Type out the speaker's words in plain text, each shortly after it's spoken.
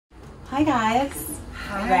Hi guys.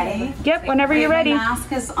 Hi. Ready? Yep, whenever you're ready. My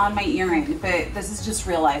mask is on my earring, but this is just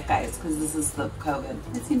real life, guys, because this is the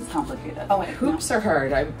COVID. It seems complicated. Oh, wait, hoops are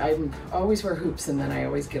hard. I always wear hoops and then I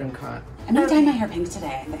always get them caught. I'm gonna dye my hair pink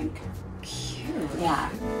today, I think. Cute. Yeah.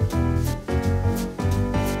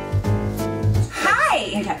 Hi!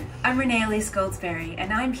 Okay. I'm Renée Elise Goldsberry,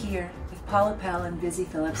 and I'm here with Paula Pell and Busy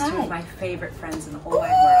Phillips, two Hi. of my favorite friends in the whole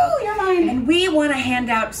wide world. You're mine. And we want to hand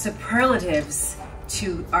out superlatives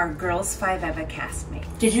to our Girls5eva castmates.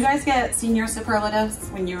 Did you guys get senior superlatives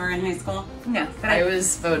when you were in high school? No, but I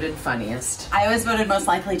was voted funniest. I was voted most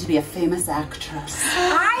likely to be a famous actress.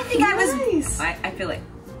 I think I was. Nice. I feel like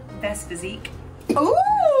best physique. Ooh!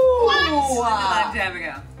 A long time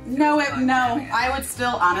ago. No, I would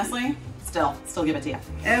still, honestly, still give it to you.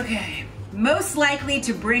 Okay. Most likely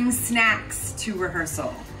to bring snacks to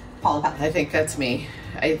rehearsal. Paula Pell. I think that's me.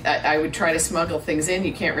 I would try to smuggle things in.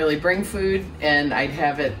 You can't really bring food, and I'd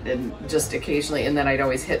have it and just occasionally, and then I'd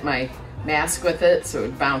always hit my mask with it so it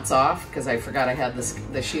would bounce off because I forgot I had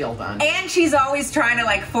the shield on. And she's always trying to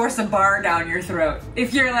like force a bar down your throat.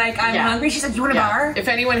 If you're like, I'm hungry, she's like, you want a bar? If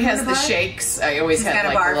anyone has the shakes, I always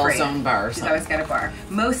have like a little zone bar. Or She's always got a bar.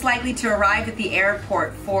 Most likely to arrive at the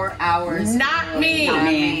airport 4 hours. Not me. Not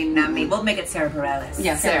me. Not me. We'll make it Sarah Bareilles.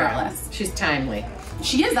 Yeah, Sarah Bareilles. She's timely.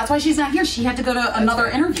 She is. That's why she's not here. She had to go to another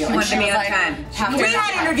interview. She wanted to be on time. We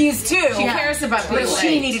had interviews too. She cares about being but late.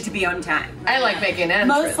 she needed to be on time. I like making entrance.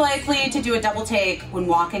 Most likely to do a double take when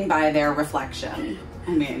walking by their reflection.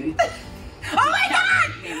 I mean. Oh my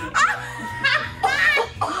God!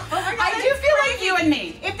 I do feel like you and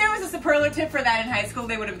me. If there was a superlative for that in high school,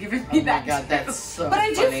 they would have given me that. Oh my God, that's so But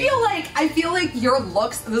I do feel like your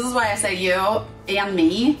looks, this is why I say you and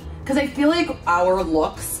me, because I feel like our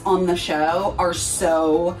looks on the show are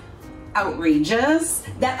so outrageous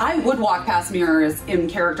that I would walk past mirrors in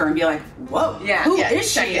character and be like, whoa, who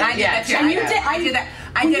is she? I did that too. I did that.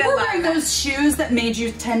 I When did you were a lot wearing of that. those shoes that made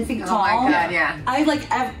you 10 feet tall. Oh my God, yeah.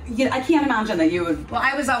 I can't imagine that you would. Well,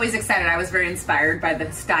 I was always excited. I was very inspired by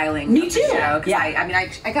the styling. Me of too. The show, Yeah.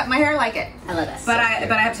 I cut my hair like it. I love it. But I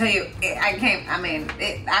have to tell you, I can't. I mean,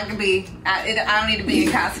 I can be. I don't need to be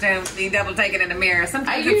in costume. Be double taken in the mirror.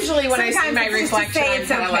 Sometimes usually when I see my it's just to reflection, say I'm it's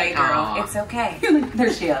kinda okay, like, girl. aw. It's okay.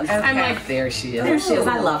 There she is. Okay. I'm like, there she is. There she is.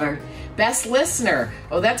 I love her. Best listener.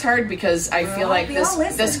 Oh, that's hard because I feel like we all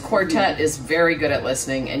this listen. quartet is very good at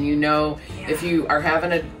listening, and you know, if you are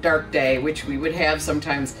having a dark day, which we would have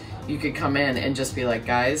sometimes, you could come in and just be like,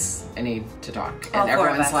 guys, I need to talk, and All four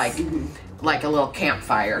of everyone's us. like a little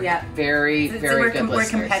campfire. Yeah. Very So very good we're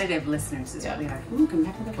listeners. competitive listeners, is what we are. Ooh,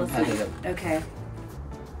 competitive. Competitive. Okay.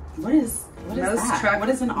 What is that? What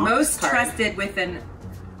is an aux most card? trusted with an.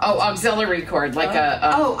 Oh, auxiliary cord, like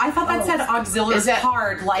Oh, I thought that said auxiliary is that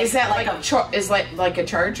card. Like, is that like a like a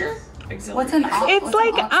charger? Auxiliary what's an? It's what's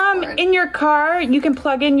like an aux cord? in your car, you can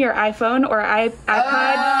plug in your iPhone or iPod.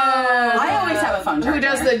 I always have a phone charger. Who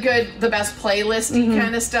does the best playlisty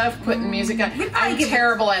kind of stuff, putting music on? I'm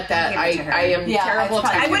terrible at that. I am terrible at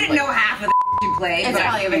probably- I wouldn't know half of the you play, It's but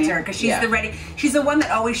probably I give it me. to her because she's the ready. She's the one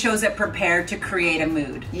that always shows up prepared to create a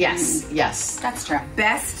mood. Yes, yes. That's true.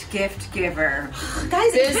 Best gift giver.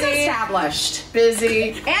 Guys, it's been Busy. established. Busy.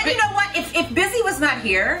 And you know what? If Busy was not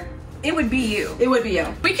here, it would be you. It would be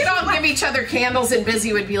you. We could all give each other candles, and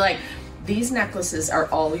Busy would be like, these necklaces are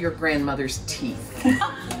all your grandmother's teeth.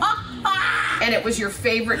 And it was your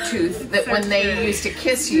favorite tooth that when they used to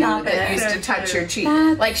kiss you, Stop that it. used to touch your cheek.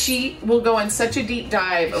 That's- Like she will go on such a deep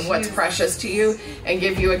dive of what's precious to you and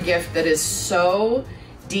give you a gift that is so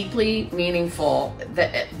deeply meaningful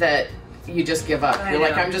that you just give up. You're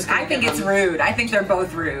like, I'm just gonna I think give it's them, rude. I think they're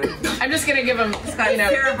both rude. I'm just gonna give them, you know,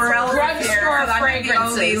 Sarah Bareilles drugstore I'm the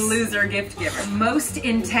only fragrances. loser gift giver. Most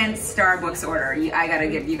intense Starbucks order. I gotta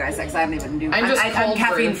give you guys that 'cause I don't even do. I'm just I'm cold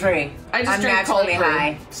caffeine brew. free. I just I'm drink cold naturally brew,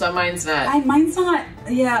 high. so mine's not. Mine's not.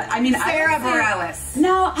 Yeah, I mean, Sarah I would say- Bareilles.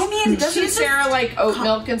 No, I mean, Doesn't she's Sarah like oat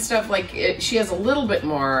milk and stuff? Like she has a little bit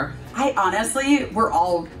more. I honestly, we're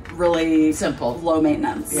all really Simple. low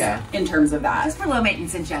maintenance. Yeah. In terms of that. Just for low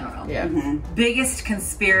maintenance in general. Yeah, Biggest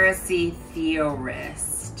conspiracy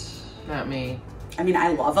theorist. not me. I mean, I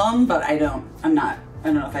love them, but I don't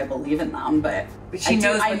know if I believe in them, but she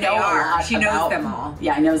knows what they a are. lot She knows about- them all.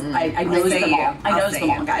 Yeah, I knows. I knows say them you. all. I I'll knows say them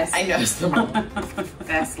you. all, guys. I know some.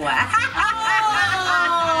 Best laugh.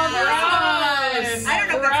 Gross. I don't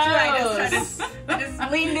know if that's true. I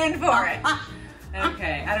just leaned in for it.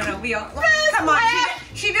 Okay, I don't know. We all come on.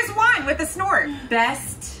 She just won with a snort.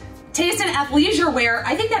 Best taste in athleisure wear,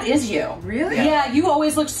 I think that is you. Really? Yeah, you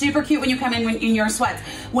always look super cute when you come in your sweats.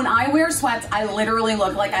 When I wear sweats, I literally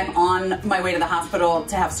look like I'm on my way to the hospital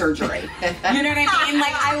to have surgery. You know what I mean?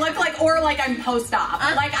 Like I look like, or like I'm post-op.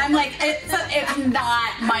 Like I'm like, it's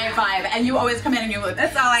not my vibe. And you always come in and you look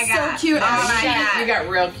That's all I got. so cute. All and I chic got. You got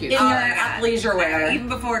real cute. in All your I got. athleisure wear. Even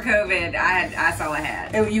before COVID, I saw a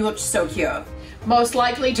hat. You looked so cute. Most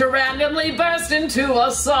likely to randomly burst into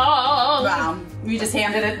a song. Wow. We just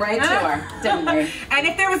handed it right to her, didn't we? And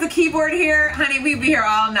if there was a keyboard here, honey, we'd be here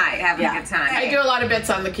all night having Yeah. a good time. I do a lot of bits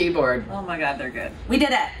on the keyboard. Oh my God, they're good. We did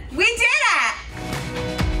it. We did